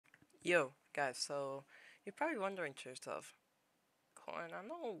Yo, guys, so you're probably wondering to yourself, Colin, I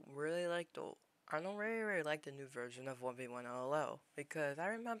don't really like the new version of 1v1 LOL because I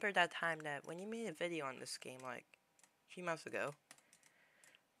remember that time that when you made a video on this game like a few months ago.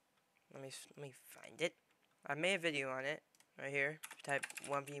 Let me find it. I made a video on it right here. Type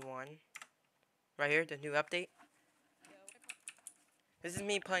 1v1 right here, the new update. This is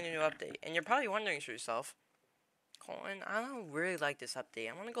me playing the new update, and you're probably wondering to yourself, Colin, I don't really like this update.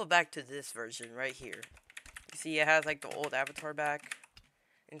 I want to go back to this version right here. You see, it has like the old avatar back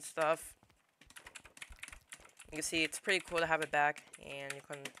and stuff. You can see it's pretty cool to have it back, and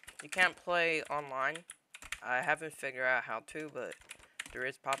you can't play online. I haven't figured out how to, but there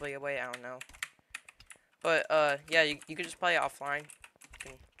is probably a way. I don't know. But yeah, you can just play it offline. You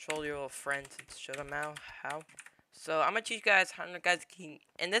can control your little friends and show them how. So I'm gonna teach you guys how you guys can,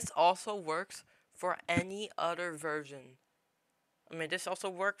 and this also works for any other version. I mean, this also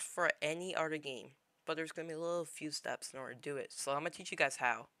works for any other game, but there's gonna be a little few steps in order to do it. So I'm gonna teach you guys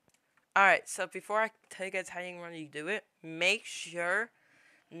how. Alright, so before I tell you guys how you want to do it, make sure,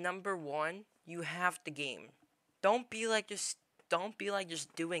 number one, you have the game. Don't be like just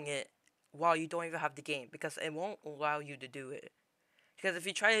doing it while you don't even have the game, because it won't allow you to do it. Because if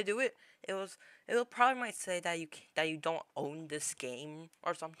you try to do it, it'll probably might say that you don't own this game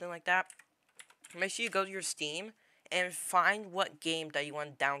or something like that. Make sure you go to your Steam and find what game that you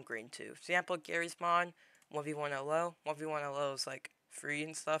want to downgrade to. For example, Garry's Mod, 1v1 LO. 1v1 LO is like free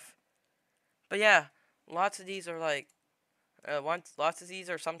and stuff. But yeah, lots of these are like, lots of these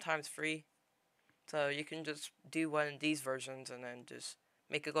are sometimes free. So you can just do one of these versions and then just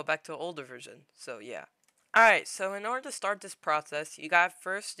make it go back to the older version. So yeah. Alright, so in order to start this process, you gotta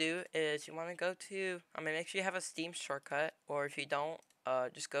first do is you wanna go to, make sure you have a Steam shortcut, or if you don't,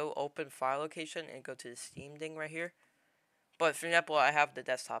 just go open file location and go to the Steam thing right here. But for example, I have the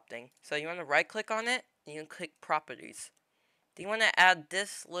desktop thing. So you wanna right click on it, and you can click properties. Then you wanna add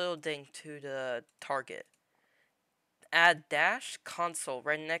this little thing to the target. Add dash console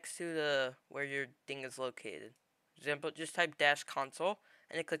right next to the where your thing is located. For example, just type dash console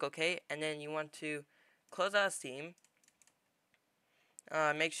and then click OK, and then you want to close out Steam.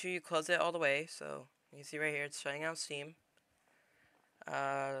 Make sure you close it all the way, so you can see right here it's shutting out Steam.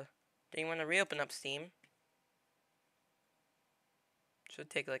 Then you want to reopen up Steam. Should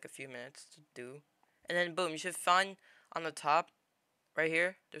take like a few minutes to do. And then boom, you should find on the top right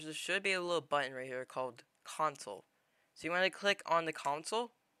here, there should be a little button right here called console. So you want to click on the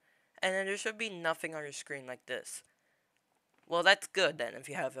console, and then there should be nothing on your screen like this. Well, that's good then if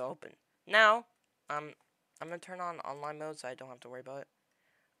you have it open. Now, I'm gonna turn on online mode so I don't have to worry about it.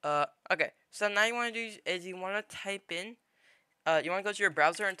 Okay. So now you want to do is you want to type in, you want to go to your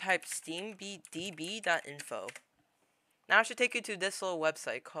browser and type steamdb.info. Now it should take you to this little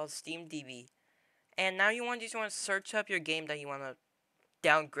website called SteamDB. And now you want to search up your game that you want to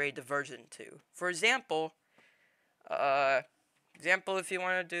downgrade the version to. For example, if you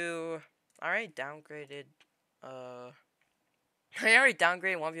want to do, I already downgraded, I already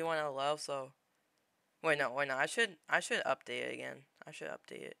downgraded 1v1 LL, so, wait no, I should update it again. I should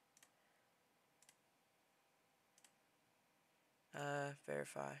update it.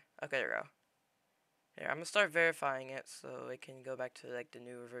 Verify. Okay, there we go. Here, I'm gonna start verifying it so it can go back to, like, the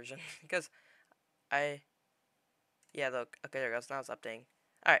newer version, because yeah, look, okay, there it goes, now it's updating.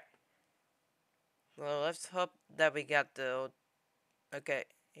 Alright. Well, let's hope that we got the, okay,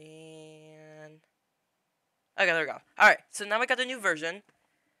 and, okay, there we go. Alright, so now we got the new version.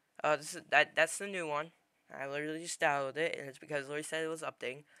 That's the new one. I literally just downloaded it, and it's because Lori said it was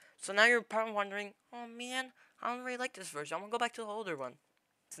updating. So now you're probably wondering, oh man, I don't really like this version. I'm gonna go back to the older one.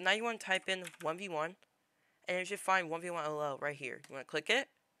 So now you want to type in 1v1, and you should find 1v1 LL right here. You want to click it,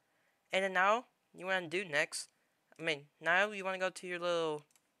 and then now you want to do next. Now you want to go to your little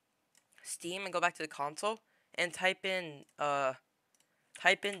Steam and go back to the console and type in download.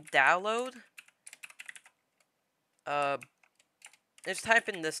 Just type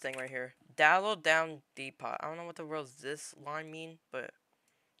in this thing right here. Download down Depot. I don't know what the world does this line mean, but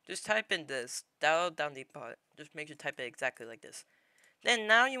just type in this. Download down Depot. Just make sure you type it exactly like this. Then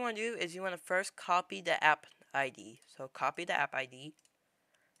now you want to do is you want to first copy the app ID. So copy the app ID.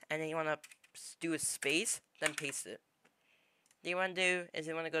 And then you want to do a space, then paste it. What you want to do is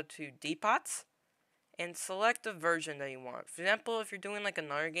you want to go to Depots and select the version that you want. For example, if you're doing like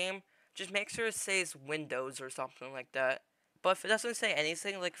another game, just make sure it says Windows or something like that. But if it doesn't say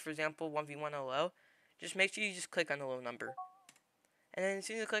anything, like for example 1v1 LO, just make sure you just click on the little number. And then as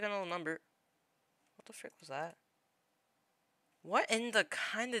soon as you click on the little number, what the frick was that? What in the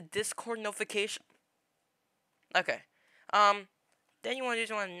kind of Discord notification? Okay. Then you want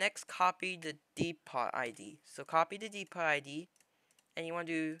to next copy the dpot ID. So copy the dpot ID, and you want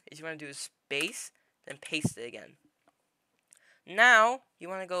to do a space, then paste it again. Now you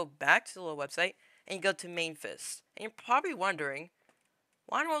want to go back to the little website and you go to Mainfist. And you're probably wondering,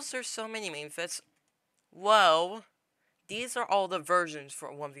 why was there so many Mainfists? Well, these are all the versions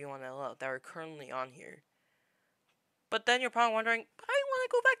for 1v1LL that are currently on here. But then you're probably wondering, I want to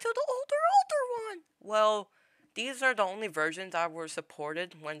go back to the older one. Well, these are the only versions that were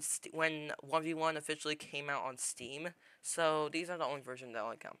supported when 1v1 officially came out on Steam. So these are the only versions that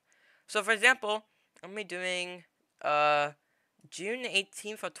will come. So for example, I'm gonna be doing June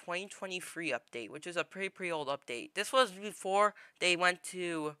 18th of 2023 update, which is a pretty old update. This was before they went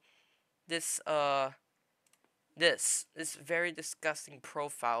to this this very disgusting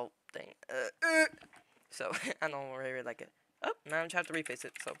profile thing. So I don't really like it. Oh, now I just have to reface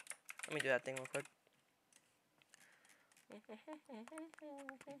it. So let me do that thing real quick.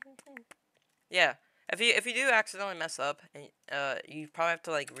 Yeah, if you do accidentally mess up, and you probably have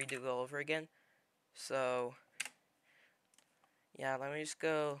to like redo it all over again. So yeah, let me just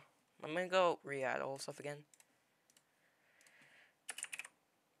go. I'm gonna go re-add all stuff again.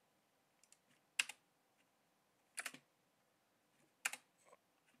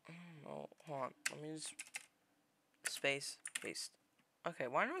 Oh, hold on. Let me just space paste. Okay,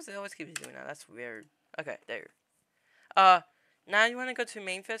 why does it always keep doing that? That's weird. Okay, there. Now you want to go to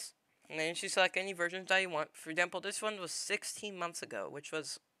Mainfist, and then you select any versions that you want. For example, this one was 16 months ago, which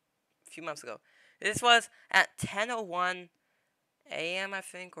was a few months ago. This was at 10:01 a.m. I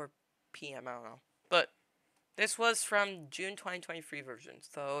think, or p.m. I don't know. But this was from June 2023 version.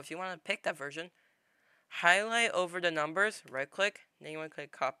 So if you want to pick that version, highlight over the numbers, right click, then you want to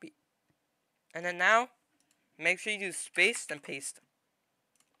click copy. And then now, make sure you do space, then paste.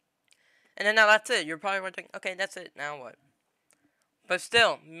 And then now that's it. You're probably wondering, okay, that's it. Now what? But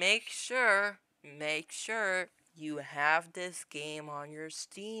still, make sure you have this game on your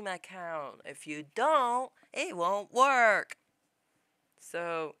Steam account. If you don't, it won't work.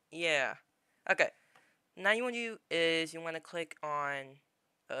 So, yeah. Okay. Now you want to do is you want to click on,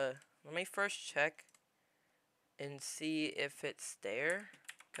 let me first check and see if it's there.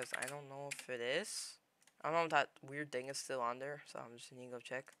 Because I don't know if it is. I don't know if that weird thing is still on there. So I'm just going to go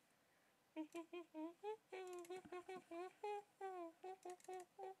check.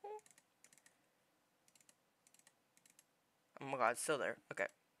 Oh my god, it's still there. Okay.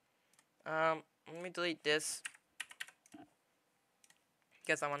 Let me delete this.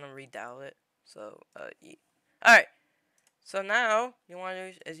 Because I want to re-download it. So, yeah. Alright. So now, you want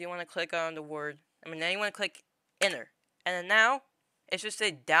to do is you want to click on the word. Now you want to click enter. And then now, it's just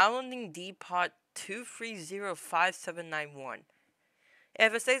a downloading dpot 2305791.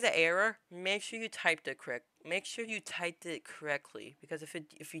 If it says an error, make sure you typed it correct. Make sure you typed it correctly, because if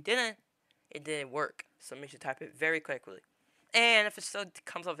you didn't, it didn't work. So make sure you type it very quickly. And if it still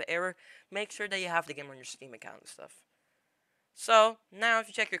comes up with an error, make sure that you have the game on your Steam account and stuff. So now, if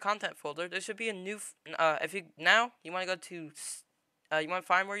you check your content folder, there should be a new. You want to go to. You want to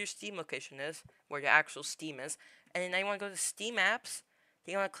find where your Steam location is, where your actual Steam is, and then now you want to go to Steam apps.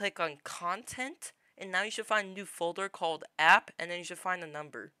 You want to click on content. And now you should find a new folder called app, and then you should find a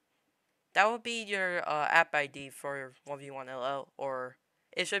number. That will be your app ID for 1v1LL, or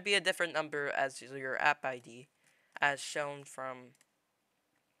it should be a different number as your app ID, as shown from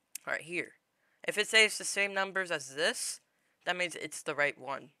right here. If it says the same numbers as this, that means it's the right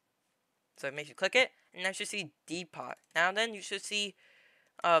one. So it makes you click it, and now you should see dpot. Now then, you should see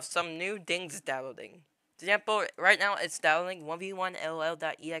some new things downloading. For example, right now it's downloading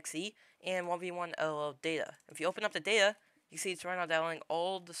 1v1ll.exe and 1v1ll data. If you open up the data, you see it's right now downloading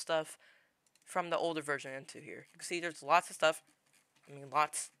all the stuff from the older version into here. You can see there's lots of stuff.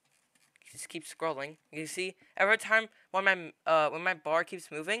 Lots. Just keep scrolling. You can see every time when my bar keeps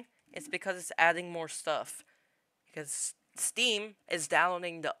moving, it's because it's adding more stuff. Because Steam is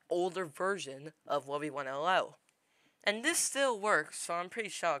downloading the older version of 1v1ll. And this still works, so I'm pretty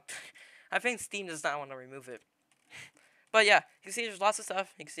shocked. I think Steam does not want to remove it. But yeah, you can see there's lots of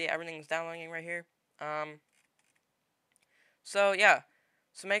stuff. You can see everything's downloading right here. So yeah.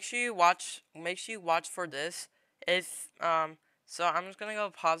 So make sure you watch for this. So I'm just gonna go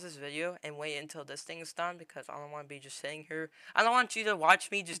pause this video and wait until this thing is done, because I don't want to be just sitting here. I don't want you to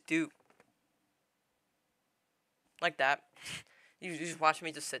watch me just do like that. You just watch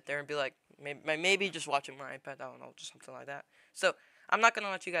me just sit there and be like, maybe just watching my iPad, I don't know, just something like that. So I'm not gonna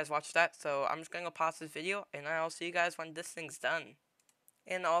let you guys watch that, so I'm just gonna go pause this video, and I'll see you guys when this thing's done.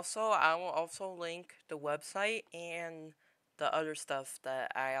 And also, I will also link the website and the other stuff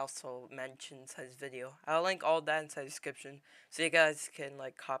that I also mentioned inside this video. I'll link all that inside the description so you guys can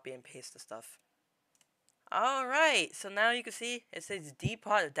like copy and paste the stuff. Alright, so now you can see it says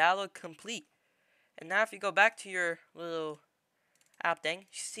Depot download complete. And now if you go back to your little app thing, you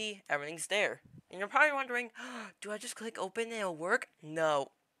see everything's there. And you're probably wondering, do I just click open and it'll work?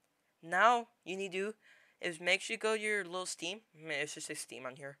 No. Now you need to do is make sure you go to your little Steam. It's just a Steam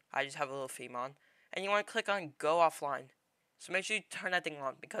on here. I just have a little theme on. And you want to click on go offline. So make sure you turn that thing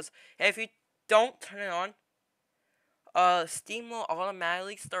on, because if you don't turn it on, Steam will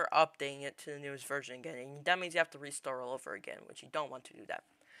automatically start updating it to the newest version again, and that means you have to restart all over again, which you don't want to do that.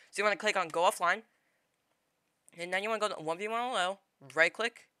 So you want to click on go offline, and then you want to go to 1v1LL,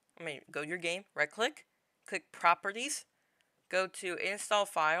 go to your game, right click, click properties, go to install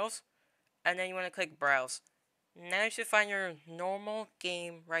files, and then you want to click browse. Now you should find your normal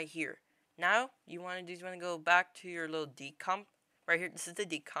game right here. Now you want to go back to your little decomp right here. This is the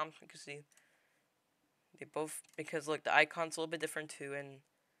decomp. You can see they both, because look, the icon's a little bit different too, and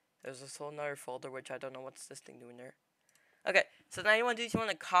there's this whole another folder which I don't know what's this thing doing there. Okay, so now you want to do is you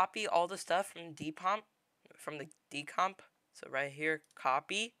want to copy all the stuff from the decomp. So right here,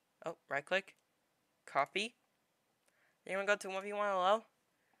 copy. Oh, right click, copy. Then you want to go to 1v1LL,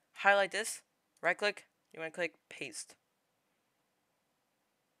 highlight this, right click. You want to click paste.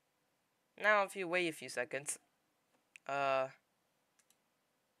 Now if you wait a few seconds,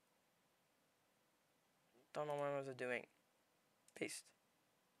 don't know what was it doing. Paste.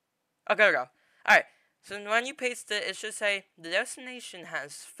 Okay, there we go. Alright, so when you paste it, it should say the destination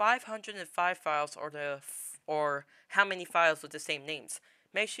has 505 files, or how many files with the same names.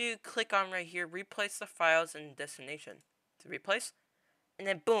 Make sure you click on right here, replace the files in destination. To replace, and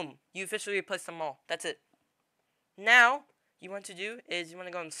then boom, you officially replace them all. That's it. Now, you want to do is you want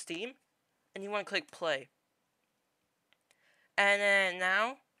to go on Steam, and you want to click play. And then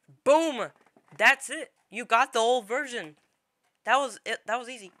now, boom, that's it. You got the old version. That was it. That was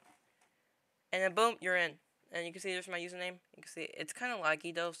easy. And then boom, you're in. And you can see there's my username. You can see it's kind of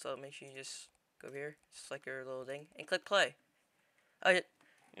laggy though, so make sure you just go here, just like your little thing, and click play. Okay,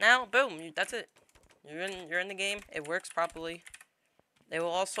 now boom, that's it. You're in the game. It works properly. It will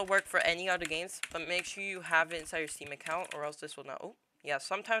also work for any other games, but make sure you have it inside your Steam account, or else this will not. Oh, yeah.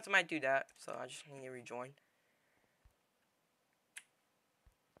 Sometimes it might do that, so I just need to rejoin.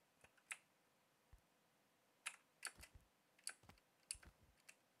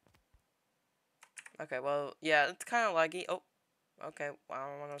 Okay, well, yeah, it's kind of laggy. Oh, okay, well, I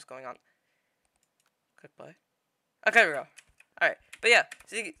don't know what's going on. Click play. Okay, there we go. Alright, but yeah,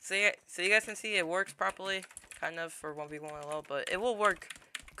 so you guys can see it works properly, kind of, for 1v1LL, but it will work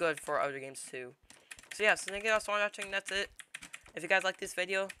good for other games too. So yeah, so thank you guys for watching, that's it. If you guys like this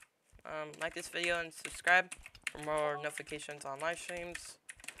video and subscribe for more notifications on live streams,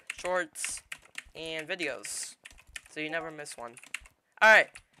 shorts, and videos, so you never miss one. Alright,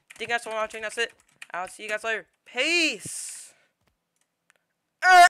 thank you guys for watching, that's it. I'll see you guys later. Peace!